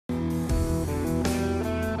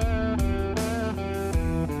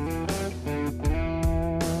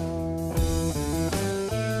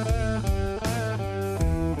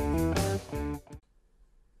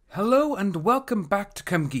Hello and welcome back to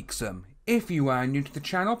Come Geek Some. If you are new to the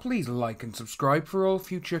channel, please like and subscribe for all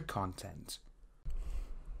future content.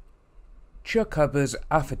 Chuck Hubbard's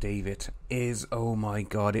affidavit is, oh my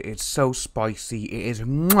god, it is so spicy. It is,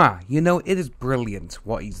 it is brilliant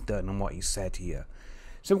what he's done and what he's said here.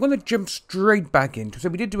 So I'm going to jump straight back into it. So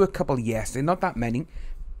we did do a couple yesterday, not that many,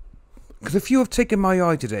 because a few have taken my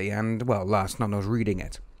eye today, and, well, last night I was reading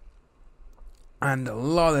it. And a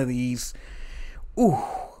lot of these,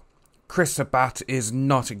 Chris Sabat is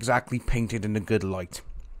not exactly painted in a good light.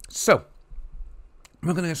 So,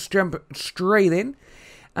 we're going to jump straight in,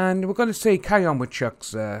 and we're going to carry on with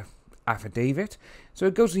Chuck's affidavit. So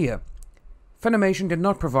it goes here. FUNimation did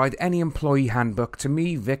not provide any employee handbook to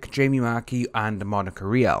me, Vic, Jamie Markey, and Monica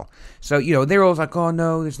Riel. So, they're all like, oh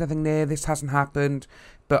no, there's nothing there, this hasn't happened.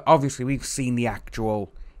 But obviously we've seen the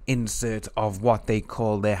actual insert of what they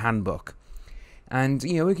call their handbook. And,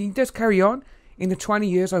 he does carry on. In the 20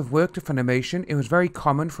 years I've worked at FUNimation, it was very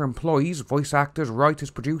common for employees, voice actors, writers,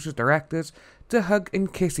 producers, directors to hug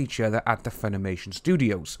and kiss each other at the FUNimation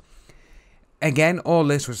studios. Again, all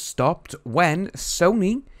this was stopped when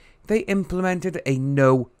Sony, they implemented a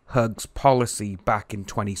no hugs policy back in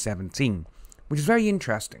 2017, which is very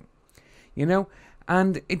interesting,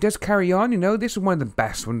 and it does carry on, this is one of the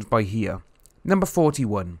best ones by here. Number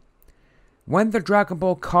 41. When the Dragon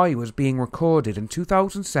Ball Kai was being recorded in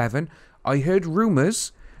 2007, I heard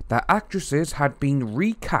rumours that actresses had been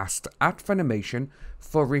recast at FUNimation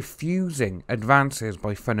for refusing advances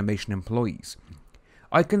by FUNimation employees.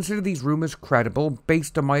 I consider these rumours credible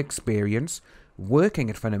based on my experience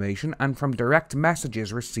working at FUNimation and from direct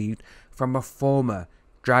messages received from a former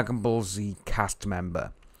Dragon Ball Z cast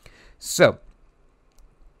member. So,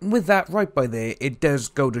 with that right by there, it does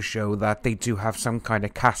go to show that they do have some kind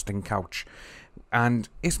of casting couch. And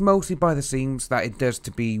it's mostly by the seams that it does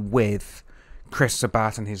to be with Chris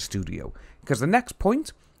Sabat and his studio. Because the next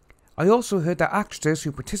point, I also heard that actors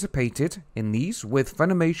who participated in these with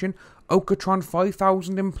FUNimation Okatron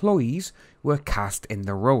 5000 employees were cast in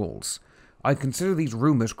the roles. I consider these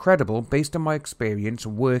rumours credible based on my experience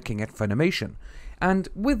working at FUNimation. And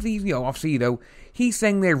with these, obviously, he's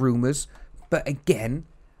saying they're rumours, but again,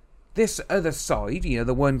 this other side,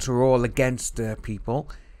 the ones who are all against people,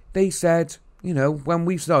 they said, when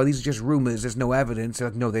we saw these are just rumours, there's no evidence, they're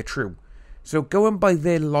like, no, they're true. So going by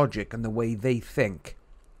their logic and the way they think,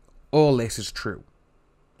 all this is true.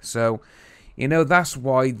 So, that's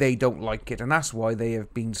why they don't like it, and that's why they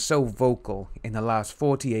have been so vocal in the last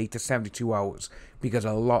 48 to 72 hours, because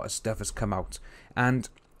a lot of stuff has come out. And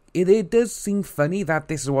it does seem funny that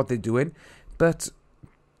this is what they're doing, but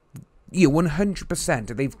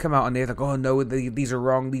 100% they've come out and they're like, oh no, these are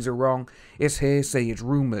wrong, it's hearsay, it's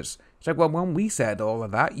rumours. It's like, well, when we said all of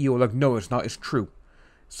that, you were like, no, it's not, it's true.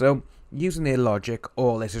 So, using their logic,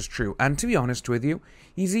 all this is true. And to be honest with you,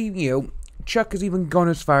 Chuck has even gone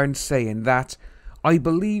as far in saying that I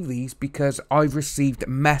believe these because I've received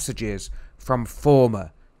messages from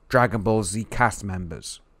former Dragon Ball Z cast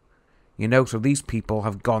members. So these people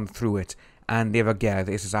have gone through it and they're like, yeah,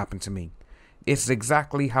 this has happened to me. It's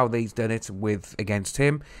exactly how they've done it against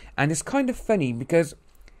him. And it's kind of funny because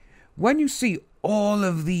when you see all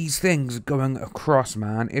of these things going across,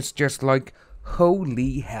 man, it's just like,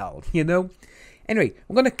 holy hell, Anyway,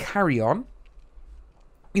 we're going to carry on.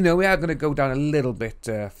 We are going to go down a little bit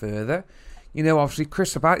further. Obviously,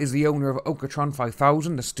 Chris Sabat is the owner of Okatron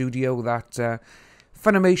 5000, the studio that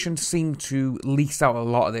FUNimation seemed to lease out a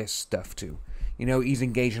lot of this stuff to. He's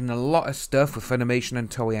engaged in a lot of stuff with FUNimation and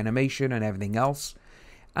Toei Animation and everything else.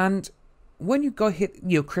 And when you got hit,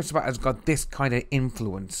 Chris Sabat has got this kind of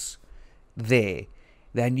influence there,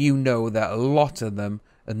 then that a lot of them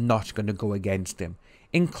are not going to go against him,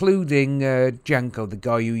 including Janko, the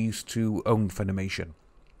guy who used to own FUNimation.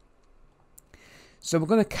 So we're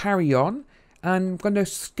going to carry on, and I'm going to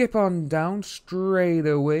skip on down straight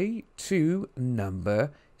away to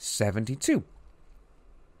number 72.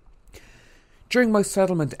 During my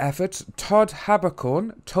settlement efforts, Todd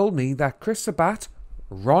Habercorn told me that Chris Sabat,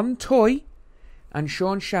 Ron Toy, and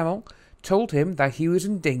Sean Schemmel told him that he was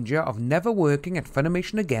in danger of never working at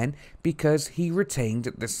FUNimation again because he retained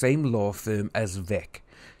the same law firm as Vic.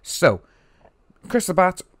 So, Chris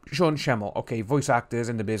Sabat, Sean Schemmel, okay, voice actors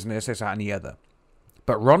in the business, this, that, and the other.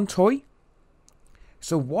 But Ron Toy?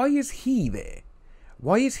 So why is he there?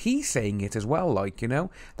 Why is he saying it as well,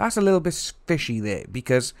 That's a little bit fishy there,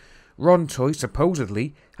 because Ron Toy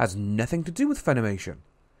supposedly has nothing to do with FUNimation.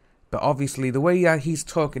 But obviously, the way he's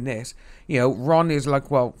talking this, Ron is like,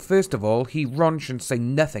 well, first of all, Ron shouldn't say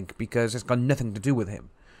nothing because it's got nothing to do with him.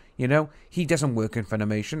 He doesn't work in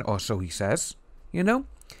FUNimation, or so he says,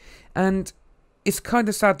 And it's kind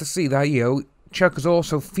of sad to see that, Chuck is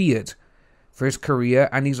also feared for his career,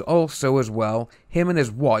 and he's also, as well, him and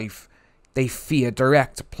his wife, they fear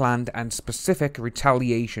direct, planned, and specific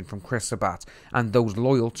retaliation from Chris Sabat and those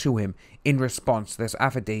loyal to him in response to this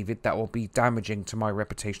affidavit that will be damaging to my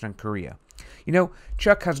reputation and career.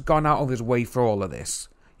 Chuck has gone out of his way for all of this.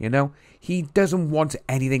 He doesn't want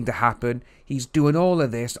anything to happen. He's doing all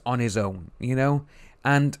of this on his own,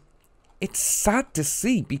 and it's sad to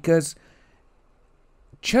see because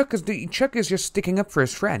Chuck is just sticking up for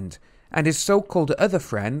his friend, and his so-called other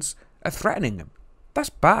friends are threatening him. That's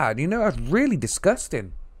bad, that's really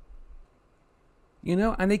disgusting.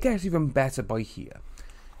 And it gets even better by here.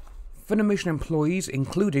 FUNimation employees,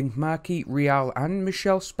 including Marky, Rial and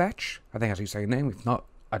Michelle Spetch, I think that's how you say her name, if not,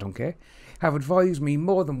 I don't care, have advised me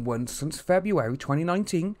more than once since February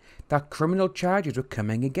 2019 that criminal charges were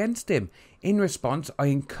coming against him. In response, I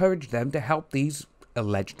encouraged them to help these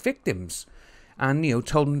alleged victims and,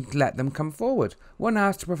 told them to let them come forward. When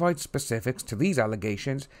asked to provide specifics to these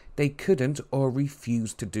allegations, they couldn't or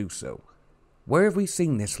refused to do so. Where have we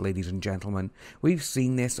seen this, ladies and gentlemen? We've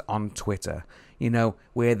seen this on Twitter,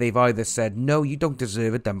 where they've either said, no, you don't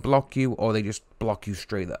deserve it, then block you, or they just block you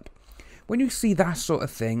straight up. When you see that sort of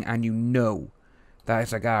thing and you know that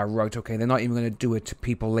it's like, right, okay, they're not even going to do it to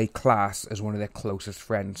people they class as one of their closest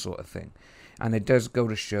friends sort of thing. And it does go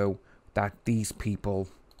to show that these people,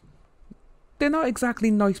 they're not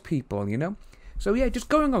exactly nice people, So yeah, just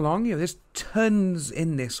going along, there's tons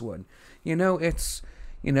in this one. It's,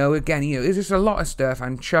 again, there's just a lot of stuff,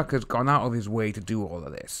 and Chuck has gone out of his way to do all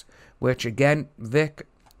of this. Which, again, Vic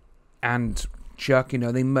and Chuck,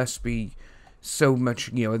 they must be so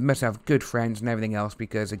much, they must have good friends and everything else,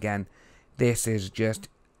 because, again, this is just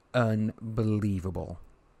unbelievable.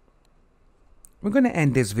 We're going to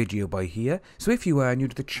end this video by here, so if you are new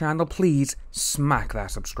to the channel, please smack that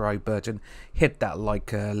subscribe button, hit that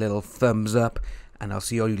little thumbs up, and I'll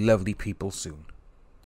see all you lovely people soon.